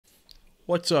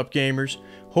What's up, gamers?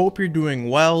 Hope you're doing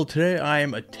well. Today I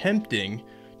am attempting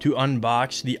to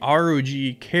unbox the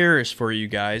ROG Keris for you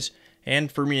guys,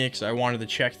 and for me because I wanted to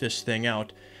check this thing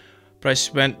out. But I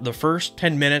spent the first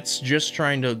 10 minutes just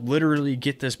trying to literally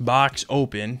get this box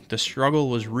open. The struggle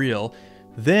was real.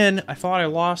 Then I thought I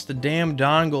lost the damn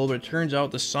dongle, but it turns out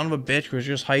the son of a bitch was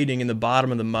just hiding in the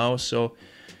bottom of the mouse. So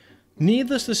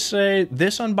needless to say,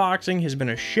 this unboxing has been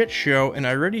a shit show, and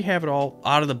I already have it all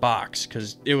out of the box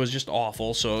because it was just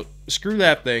awful. So screw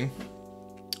that thing.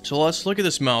 So let's look at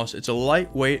this mouse. It's a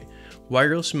lightweight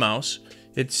wireless mouse.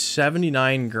 It's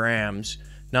 79 grams.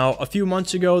 Now, a few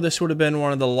months ago, this would have been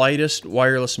one of the lightest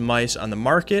wireless mice on the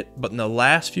market, but in the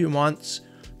last few months,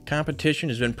 competition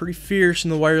has been pretty fierce in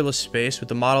the wireless space with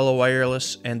the Model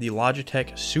Wireless and the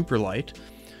Logitech Superlight.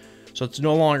 So it's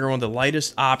no longer one of the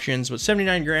lightest options, but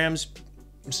 79 grams,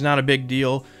 it's not a big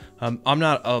deal. I'm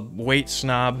not a weight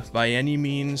snob by any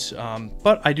means,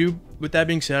 but I do, with that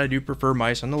being said, I do prefer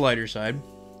mice on the lighter side.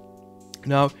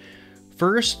 Now,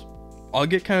 first, I'll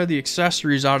get kind of the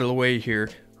accessories out of the way here.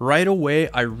 Right away,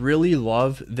 I really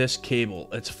love this cable.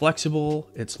 It's flexible,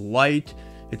 it's light,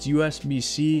 it's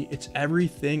USB-C, it's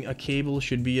everything a cable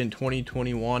should be in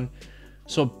 2021.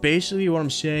 So basically what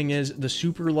I'm saying is the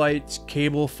Superlight's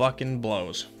cable fucking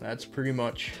blows. That's pretty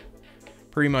much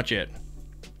it.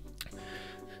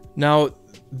 Now,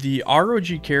 the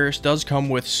ROG Keris does come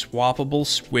with swappable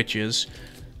switches.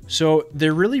 So they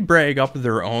really brag up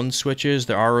their own switches,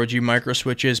 the ROG micro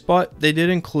switches, but they did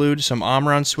include some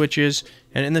Omron switches,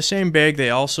 and in the same bag they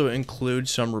also include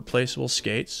some replaceable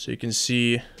skates. So you can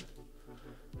see,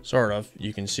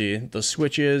 you can see the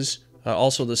switches,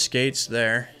 also the skates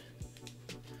there.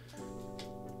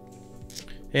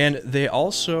 And they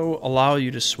also allow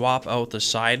you to swap out the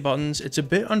side buttons. It's a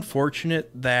bit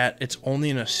unfortunate that it's only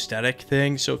an aesthetic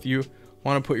thing, so if you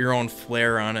want to put your own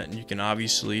flair on it, you can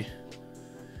obviously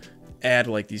add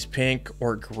like these pink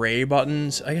or gray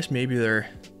buttons. I guess maybe they're,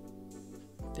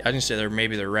 I didn't say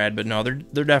maybe they're red, but no,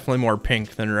 they're definitely more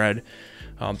pink than red.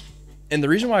 And the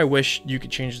reason why I wish you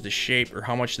could change the shape or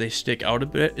how much they stick out a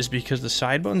bit is because the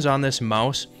side buttons on this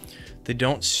mouse, they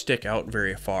don't stick out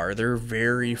very far. They're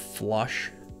very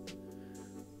flush,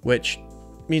 which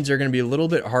means they're going to be a little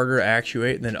bit harder to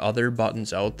actuate than other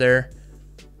buttons out there.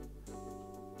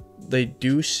 They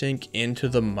do sink into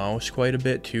the mouse quite a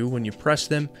bit too when you press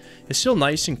them. It's still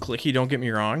nice and clicky, don't get me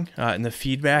wrong, and the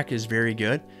feedback is very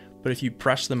good, but if you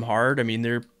press them hard, I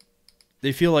mean,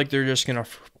 they feel like they're just gonna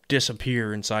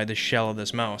disappear inside the shell of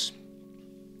this mouse.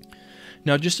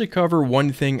 Now, just to cover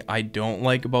one thing I don't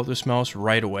like about this mouse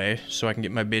right away, so I can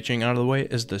get my bitching out of the way,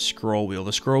 is the scroll wheel.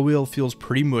 The scroll wheel feels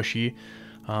pretty mushy.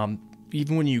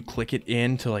 Even when you click it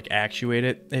in to like actuate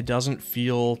it, it doesn't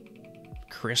feel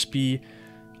crispy.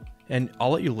 And I'll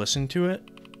let you listen to it.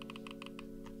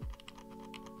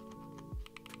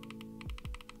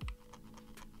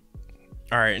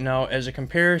 All right, now as a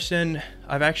comparison,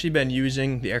 I've actually been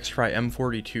using the XTRFY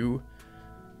M42,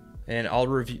 and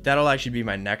that'll actually be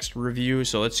my next review,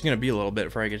 so it's gonna be a little bit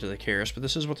before I get to the Keris, but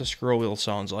this is what the scroll wheel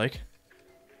sounds like.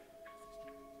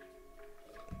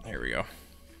 Here we go.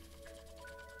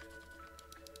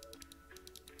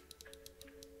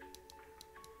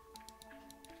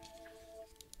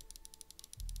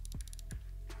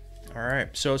 All right,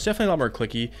 so it's definitely a lot more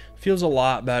clicky, feels a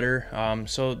lot better.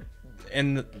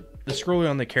 And the scroll wheel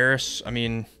on the Keris, I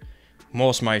mean,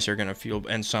 most mice are gonna feel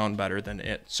and sound better than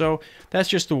it. So that's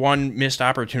just the one missed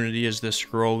opportunity, is this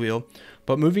scroll wheel.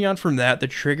 But moving on from that, the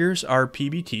triggers are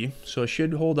PBT, so it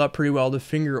should hold up pretty well. The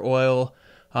finger oil,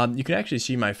 you can actually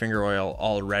see my finger oil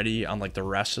already on like the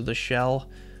rest of the shell,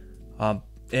 and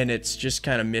it's just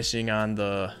kind of missing on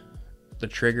the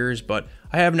triggers. But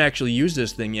I haven't actually used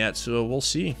this thing yet, so we'll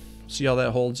see how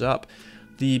that holds up.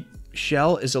 The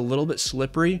shell is a little bit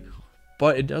slippery,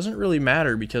 but it doesn't really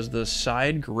matter because the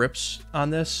side grips on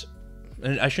this,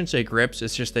 and I shouldn't say grips,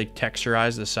 it's just they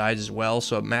texturize the sides as well,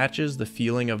 so it matches the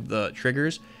feeling of the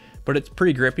triggers, but it's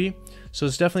pretty grippy. So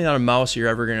it's definitely not a mouse you're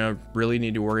ever gonna really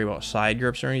need to worry about side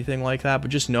grips or anything like that, but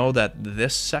just know that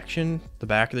this section, the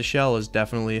back of the shell, is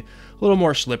definitely a little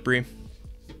more slippery.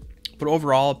 But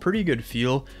overall, a pretty good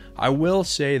feel. I will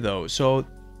say though, so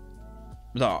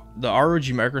the ROG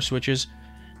micro switches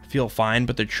feel fine,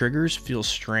 but the triggers feel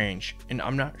strange, and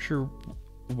I'm not sure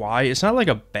why. It's not like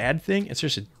a bad thing, it's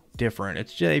just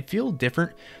different. They feel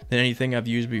different than anything I've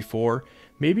used before.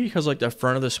 Maybe because like the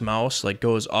front of this mouse like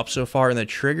goes up so far, and the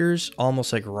triggers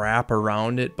almost like wrap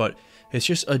around it, but it's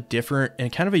just a different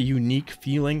and kind of a unique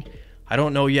feeling. I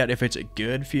don't know yet if it's a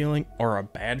good feeling or a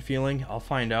bad feeling. I'll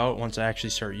find out once I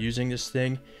actually start using this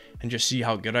thing and just see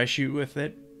how good I shoot with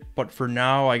it. But for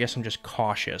now, I guess I'm just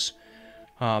cautious.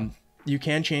 you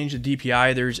can change the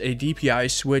DPI. There's a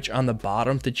DPI switch on the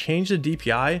bottom. To change the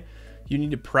DPI, you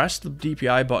need to press the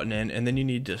DPI button in, and then you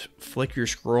need to flick your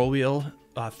scroll wheel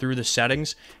through the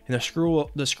settings, and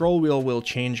the scroll wheel will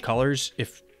change colors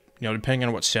if, you know, depending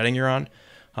on what setting you're on.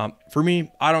 For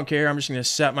me, I don't care. I'm just going to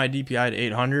set my DPI to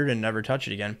 800 and never touch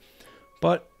it again.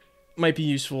 But might be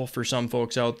useful for some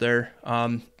folks out there.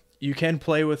 You can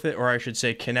play with it, or I should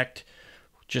say connect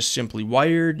just simply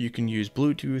wired. You can use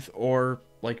Bluetooth, or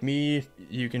like me,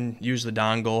 you can use the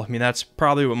dongle. I mean, that's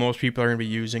probably what most people are going to be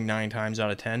using 9 times out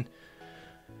of 10.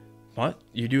 But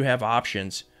you do have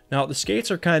options. Now, the skates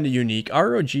are kind of unique.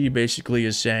 ROG basically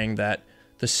is saying that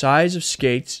the size of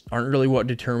skates aren't really what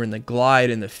determine the glide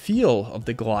and the feel of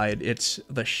the glide. It's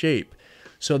the shape.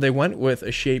 So they went with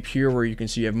a shape here where you can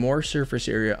see you have more surface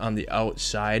area on the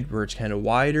outside where it's kind of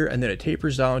wider, and then it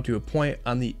tapers down to a point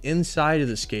on the inside of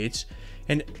the skates,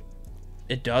 and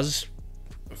it does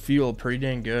feel pretty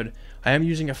dang good. I am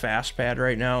using a fast pad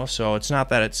right now, so it's not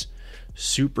that it's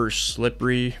super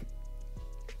slippery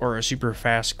or a super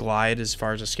fast glide as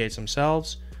far as the skates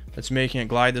themselves that's making it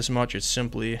glide this much. It's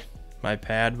simply my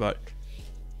pad, but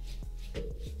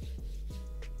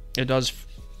it does,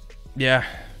 yeah,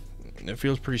 it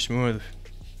feels pretty smooth.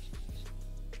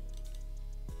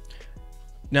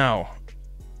 Now,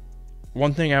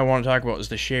 one thing I want to talk about is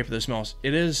the shape of this mouse.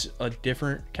 It is a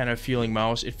different kind of feeling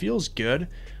mouse. It feels good.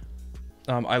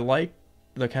 I like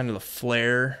the kind of the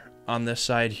flare on this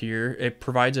side here. It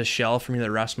provides a shell for me to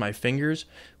rest my fingers,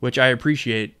 which I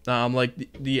appreciate. Like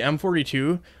the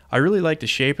M42, I really like the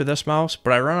shape of this mouse,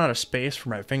 but I run out of space for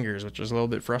my fingers, which is a little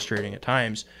bit frustrating at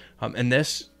times. And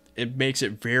this, it makes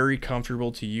it very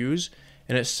comfortable to use,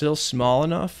 and it's still small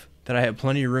enough that I have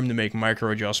plenty of room to make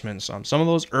micro adjustments. Some of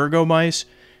those ergo mice,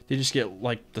 they just get,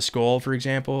 like the skull, for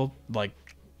example, like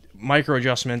micro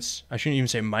adjustments. I shouldn't even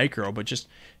say micro, but just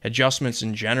adjustments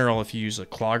in general, if you use a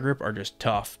claw grip, are just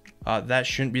tough. That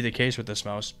shouldn't be the case with this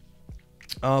mouse.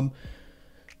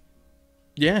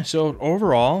 Yeah, so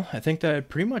overall, I think that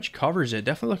pretty much covers it.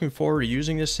 Definitely looking forward to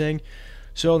using this thing.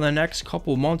 So in the next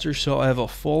couple months or so, I have a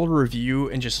full review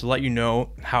and just to let you know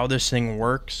how this thing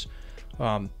works,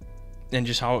 and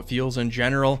just how it feels in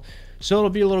general. So it'll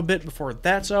be a little bit before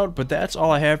that's out, but that's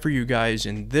all I have for you guys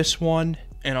in this one,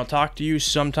 and I'll talk to you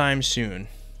sometime soon.